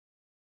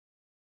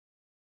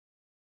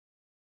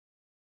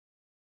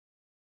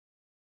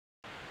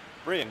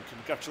Breaon,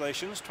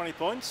 congratulations, 20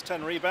 points,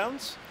 10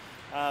 rebounds,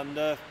 and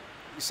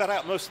you sat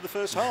out most of the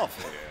first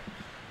half.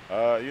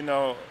 You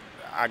know,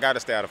 I got to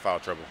stay out of foul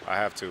trouble. I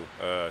have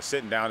to.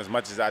 Sitting down as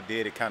much as I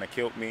did, it kind of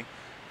killed me.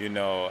 You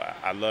know,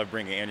 I love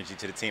bringing energy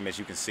to the team. As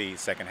you can see,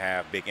 second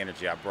half, big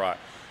energy I brought.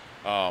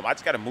 I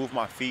just got to move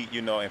my feet,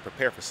 you know, and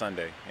prepare for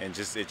Sunday, and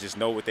just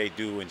know what they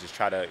do and just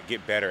try to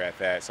get better at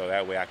that, so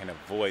that way I can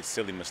avoid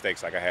silly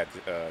mistakes like I had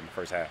in the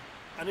first half.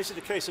 And is it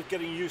a case of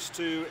getting used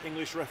to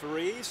English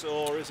referees,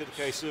 or is it a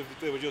case of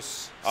they were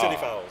just silly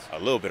fouls? A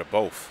little bit of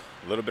both.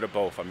 A little bit of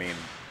both. I mean,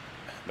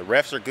 the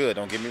refs are good.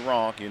 Don't get me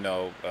wrong. You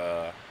know,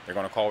 they're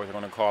going to call what they're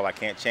going to call. I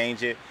can't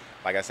change it.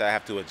 Like I said, I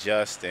have to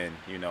adjust and,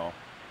 you know,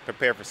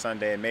 prepare for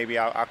Sunday, and maybe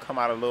I'll come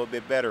out a little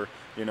bit better,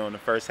 you know, in the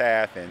first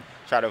half and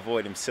try to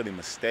avoid them silly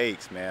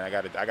mistakes, man. I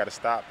gotta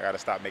stop. I gotta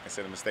stop making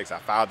silly mistakes. I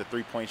fouled the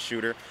three-point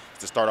shooter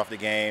to start off the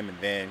game, and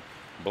then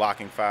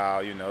blocking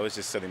foul. You know, it's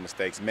just silly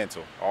mistakes.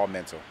 Mental, all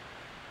mental.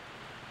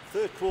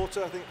 Third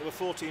quarter, I think there were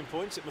 14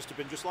 points. It must have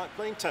been just like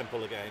playing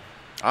Temple again.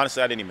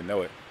 Honestly, I didn't even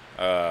know it.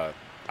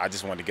 I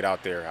just wanted to get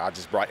out there. I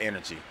just brought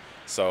energy.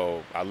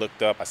 So I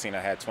looked up, I seen I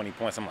had 20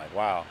 points. I'm like,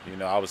 wow. You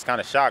know, I was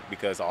kind of shocked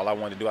because all I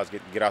wanted to do was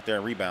get out there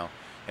and rebound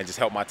and just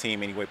help my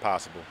team any way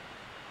possible.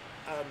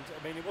 And,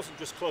 I mean, it wasn't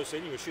just close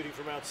in. You were shooting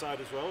from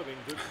outside as well.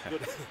 I mean,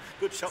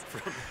 good shot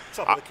from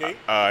top of the key.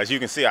 As you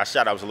can see, I was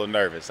a little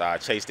nervous. I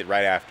chased it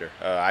right after.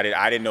 I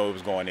didn't know it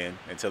was going in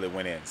until it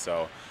went in.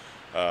 So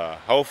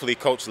hopefully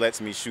Coach lets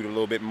me shoot a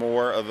little bit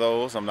more of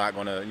those. I'm not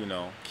going to, you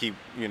know, keep,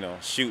 you know,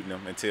 shooting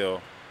them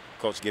until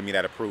Coach give me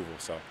that approval.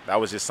 So that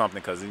was just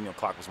something because, you know,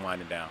 clock was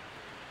winding down.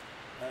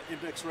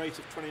 Index rate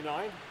of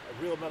 29,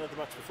 a real man of the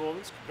match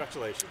performance.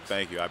 Congratulations.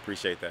 Thank you. I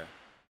appreciate that.